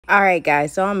All right,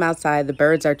 guys, so I'm outside. The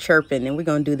birds are chirping, and we're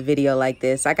going to do the video like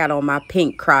this. I got on my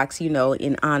pink Crocs, you know,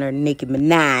 in honor of Nicki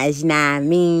Minaj, know what I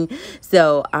mean?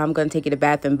 So I'm going to take you to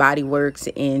Bath & Body Works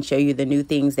and show you the new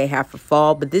things they have for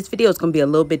fall. But this video is going to be a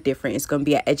little bit different. It's going to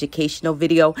be an educational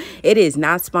video. It is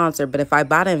not sponsored, but if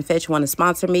Ibotta and Fetch want to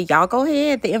sponsor me, y'all go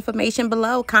ahead. The information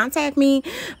below. Contact me.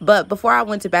 But before I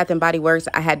went to Bath & Body Works,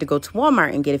 I had to go to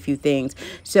Walmart and get a few things.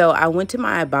 So I went to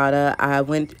my Ibotta. I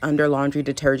went under laundry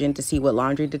detergent to see what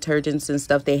laundry detergents and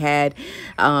stuff they had.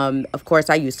 Of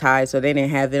course, I use Tide, so they didn't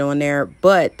have it on there,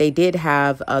 but they did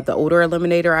have the odor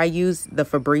eliminator. I use the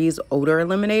Febreze odor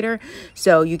eliminator,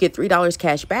 so you get $3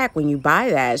 cash back when you buy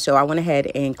that. So I went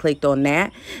ahead and clicked on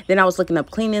that. Then I was looking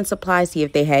up cleaning supplies, see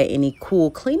if they had any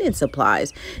cool cleaning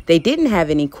supplies. They didn't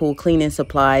have any cool cleaning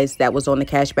supplies that was on the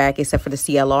cashback except for the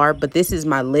CLR, but this is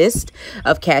my list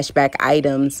of cashback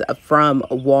items from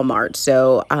Walmart.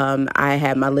 So I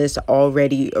had my list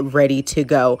already ready to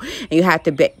go. And you have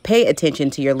to pay attention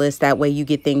to your list. That way you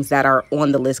get things that are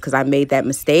on the list, because I made that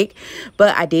mistake.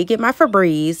 But I did get my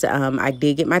Febreze. I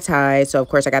did get my Tide. So, of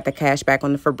course, I got the cash back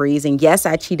on the Febreze. And, yes,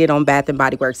 I cheated on Bath &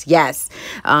 Body Works. Yes.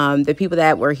 The people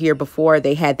that were here before,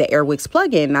 they had the Airwix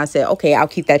plug-in. And I said, okay, I'll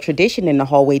keep that tradition in the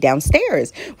hallway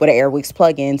downstairs with an Airwix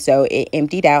plug-in. So it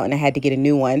emptied out and I had to get a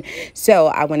new one. So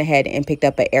I went ahead and picked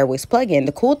up an Airwix plug-in.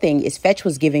 The cool thing is Fetch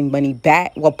was giving money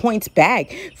back, well, points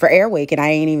back for Airwick, and I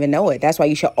ain't even know it. That's why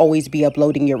you should always be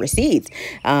uploading your receipts.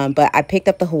 But I picked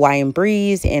up the Hawaiian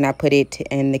Breeze and I put it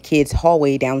in the kids'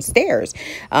 hallway downstairs.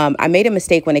 I made a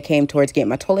mistake when it came towards getting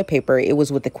my toilet paper. It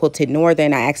was with the Quilted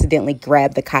Northern. I accidentally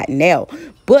grabbed the Cottonelle.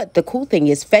 But the cool thing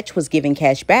is Fetch was giving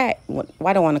cash back.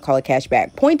 Why do I want to call it cash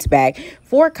back? Points back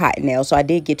for Cottonelle. So I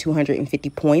did get 250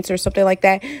 points or something like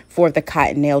that for the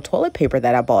Cottonelle toilet paper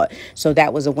that I bought. So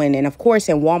that was a win. And of course,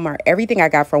 in Walmart, everything I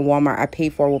got from Walmart, I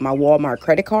paid for with my Walmart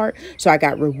credit card. So I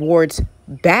got rewards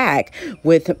back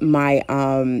with my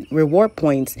reward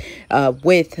points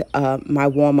with my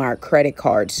Walmart credit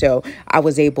card. So I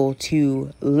was able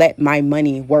to let my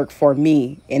money work for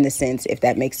me, in a sense, if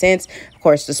that makes sense. Of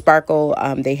course, the Sparkle,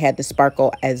 they had the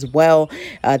Sparkle as well.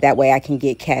 That way I can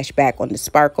get cash back on the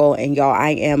Sparkle. And y'all, I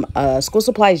am a school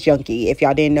supplies junkie. If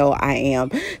y'all didn't know, I am.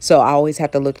 So I always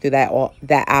have to look through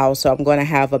that aisle. So I'm going to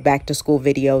have a back to school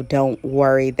video. Don't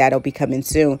worry, that'll be coming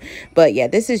soon. But yeah,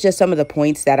 this is just some of the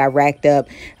points that I racked up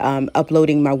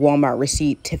uploading my Walmart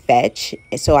receipt to Fetch.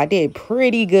 So I did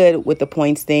pretty good with the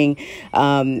points thing,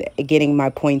 getting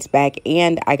my points back,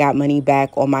 and I got money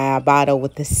back on my Ibotta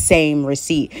with the same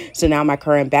receipt. So now my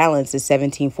current balance is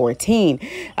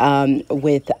 $17.14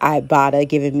 with Ibotta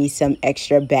giving me some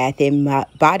extra Bath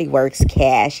 & Body Works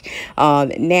cash.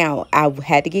 Now I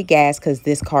had to get gas because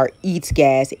this car eats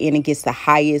gas and it gets the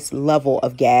highest level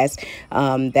of gas,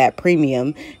 that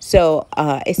premium. So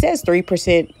it says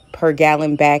 3% per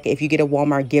gallon back if you get a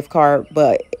Walmart gift card,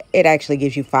 but it actually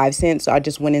gives you 5 cents. So I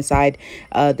just went inside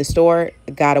the store,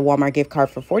 got a Walmart gift card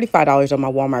for $45 on my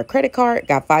Walmart credit card,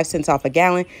 got 5 cents off a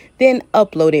gallon, then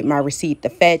uploaded my receipt to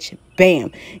Fetch.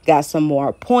 Bam, got some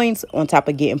more points on top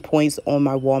of getting points on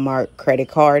my Walmart credit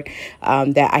card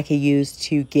that I can use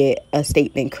to get a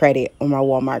statement credit on my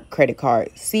Walmart credit card.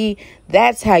 See,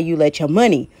 that's how you let your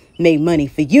money make money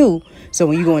for you. So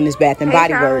when you go in this Bath &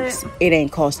 Body Works, it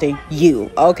ain't costing you.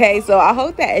 Okay, so I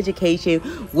hope that education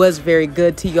was very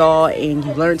good to y'all and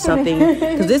you learned something,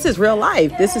 because this is real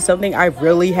life. This is something I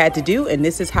really had to do, and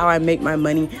this is how I make my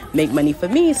money, make money for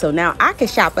me. So now I can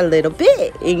shop a little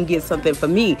bit and get something for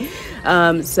me.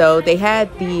 So they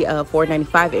had the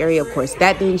 $4.95 area. Of course,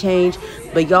 that didn't change.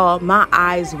 But y'all, my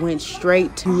eyes went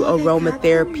straight to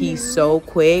aromatherapy so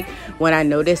quick when I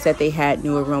noticed that they had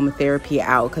new aromatherapy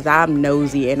out, because I'm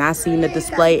nosy and I seen the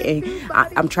display and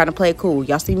I'm trying to play it cool.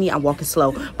 Y'all see me, I'm walking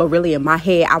slow, but really in my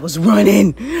head I was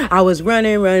running. I was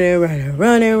running.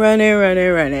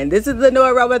 This is the new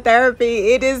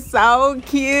aromatherapy. It is so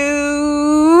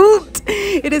cute.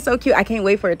 It is so cute. I can't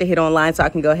wait for it to hit online so I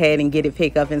can go ahead and get it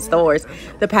picked up in stores.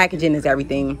 The packaging is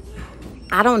everything.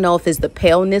 I don't know if it's the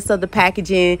paleness of the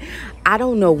packaging. I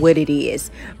don't know what it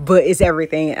is, but it's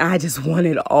everything. I just want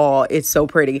it all. It's so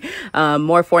pretty.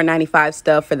 More $4.95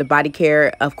 stuff for the body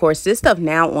care. Of course, this stuff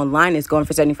now online is going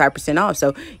for 75% off.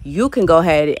 So you can go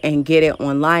ahead and get it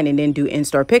online and then do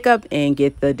in-store pickup and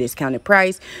get the discounted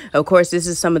price. Of course, this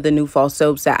is some of the new fall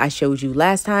soaps that I showed you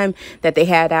last time that they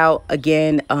had out.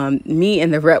 Again, me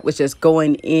and the rep was just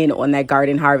going in on that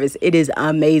Garden Harvest. It is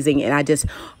amazing. And I just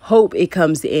hope it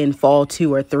comes in fall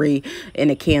 2 or 3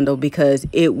 in a candle, because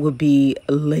it would be be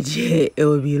legit. It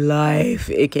would be life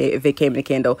if it came in a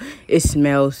candle. It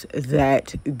smells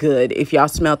that good. If y'all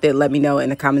smelt it, let me know in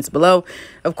the comments below.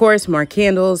 Of course, more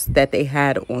candles that they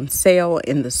had on sale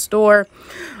in the store.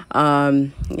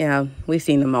 Yeah, we've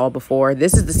seen them all before.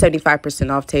 This is the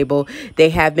 75% off table. They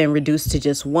have been reduced to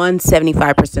just one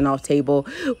 75% off table,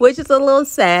 which is a little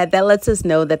sad. That lets us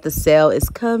know that the sale is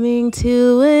coming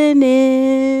to an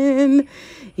end.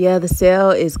 Yeah, the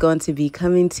sale is going to be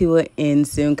coming to an end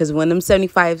soon, because when them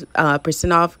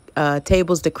 75% off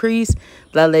tables decrease,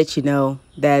 that lets you know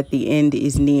that the end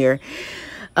is near.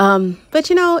 But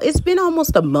you know, it's been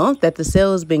almost a month that the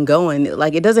sale has been going.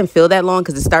 Like, it doesn't feel that long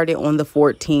because it started on the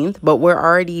 14th, but we're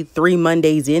already 3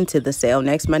 Mondays into the sale.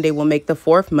 Next Monday will make the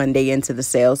 4th Monday into the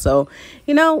sale. So,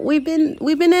 you know, we've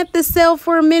been at this sale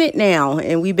for a minute now,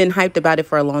 and we've been hyped about it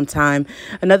for a long time.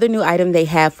 Another new item they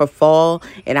have for fall,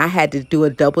 and I had to do a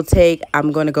double take.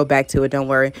 I'm going to go back to it, don't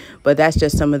worry. But that's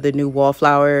just some of the new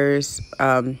wallflowers.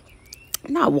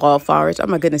 Not wallflowers. Oh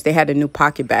my goodness, they had a new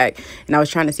pocket bag, and I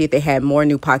was trying to see if they had more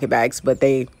new pocket bags, but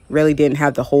they really didn't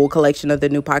have the whole collection of the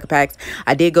new pocket bags.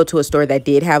 I did go to a store that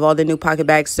did have all the new pocket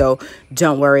bags, so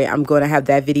don't worry, I'm going to have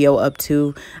that video up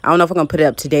too. I don't know if I'm going to put it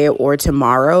up today or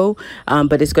tomorrow,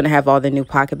 but it's going to have all the new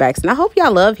pocket bags. And I hope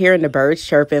y'all love hearing the birds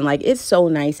chirping. Like, it's so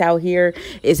nice out here.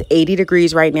 It's 80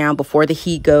 degrees right now before the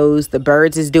heat goes. The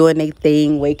birds is doing their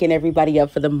thing, waking everybody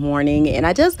up for the morning, and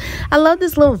I love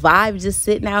this little vibe, just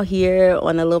sitting out here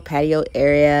on a little patio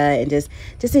area and just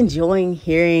enjoying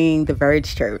hearing the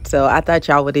birds chirp. So I thought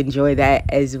y'all would enjoy that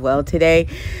as well today.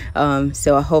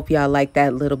 So I hope y'all like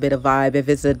that little bit of vibe. If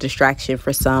it's a distraction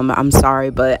for some, I'm sorry,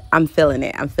 but I'm feeling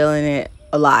it. I'm feeling it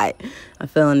a lot. I'm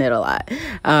feeling it a lot.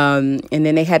 And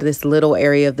then they had this little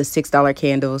area of the $6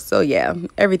 candles. So yeah,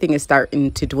 everything is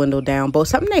starting to dwindle down. But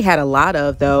something they had a lot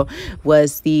of though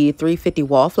was the 350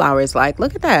 wallflowers. Like,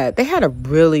 look at that. They had a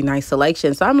really nice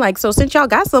selection. So I'm like, so since y'all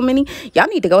got so many, y'all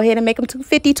need to go ahead and make them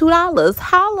 $52.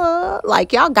 Holla.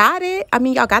 Like, y'all got it. I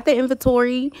mean, y'all got the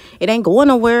inventory. It ain't going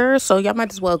nowhere. So y'all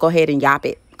might as well go ahead and yop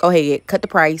it. Go ahead, cut the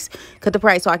price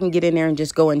so I can get in there and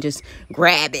just go and just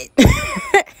grab it.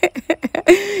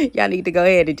 Y'all need to go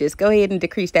ahead and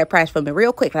decrease that price for me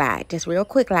real quick, just real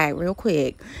quick.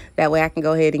 That way I can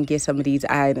go ahead and get some of these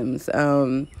items.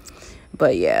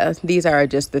 But yeah, these are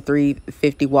just the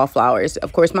 350 wallflowers.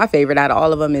 Of course, my favorite out of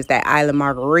all of them is that Island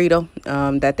Margarita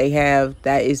that they have.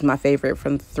 That is my favorite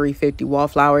from the 350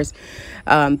 wallflowers.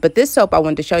 But this soap I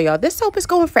wanted to show y'all. This soap is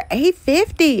going for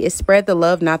 $8.50. It's Spread the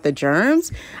Love, Not the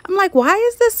Germs. I'm like, why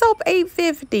is this soap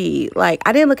 $8.50? Like,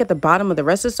 I didn't look at the bottom of the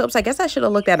rest of the soaps. I guess I should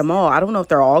have looked at them all. I don't know if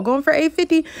they're all going for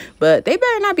 $8.50, but they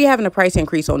better not be having a price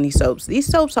increase on these soaps. These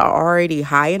soaps are already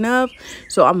high enough,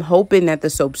 so I'm hoping that the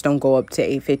soaps don't go up to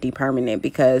 $8.50 permanent,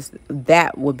 because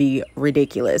that would be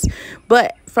ridiculous.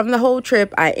 But from the whole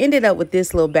trip, I ended up with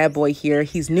this little bad boy here.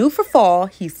 He's new for fall.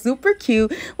 He's super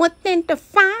cute. What did the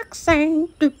fox say?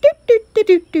 Do, do, do, do,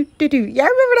 do, do, do, do. Y'all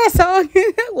remember that song?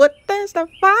 What does the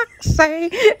fox say?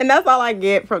 And that's all I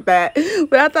get from that.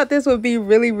 But I thought this would be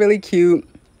really, really cute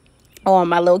on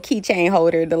my little keychain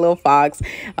holder, the little fox.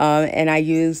 And I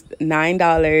used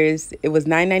 $9. It was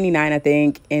 $9.99, I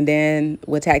think, and then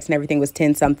with tax and everything was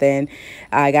 10 something.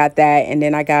 I got that, and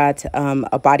then I got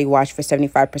a body wash for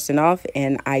 75% off,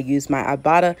 and I used my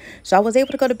Ibotta. So I was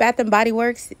able to go to Bath and Body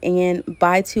Works and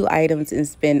buy 2 items and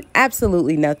spend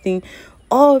absolutely nothing,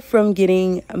 all from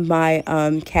getting my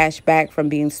cash back from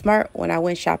being smart when I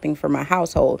went shopping for my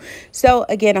household. So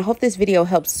again, I hope this video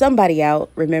helps somebody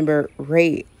out. Remember,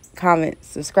 rate, comment,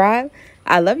 subscribe.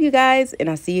 I love you guys, and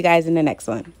I'll see you guys in the next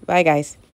one. Bye, guys.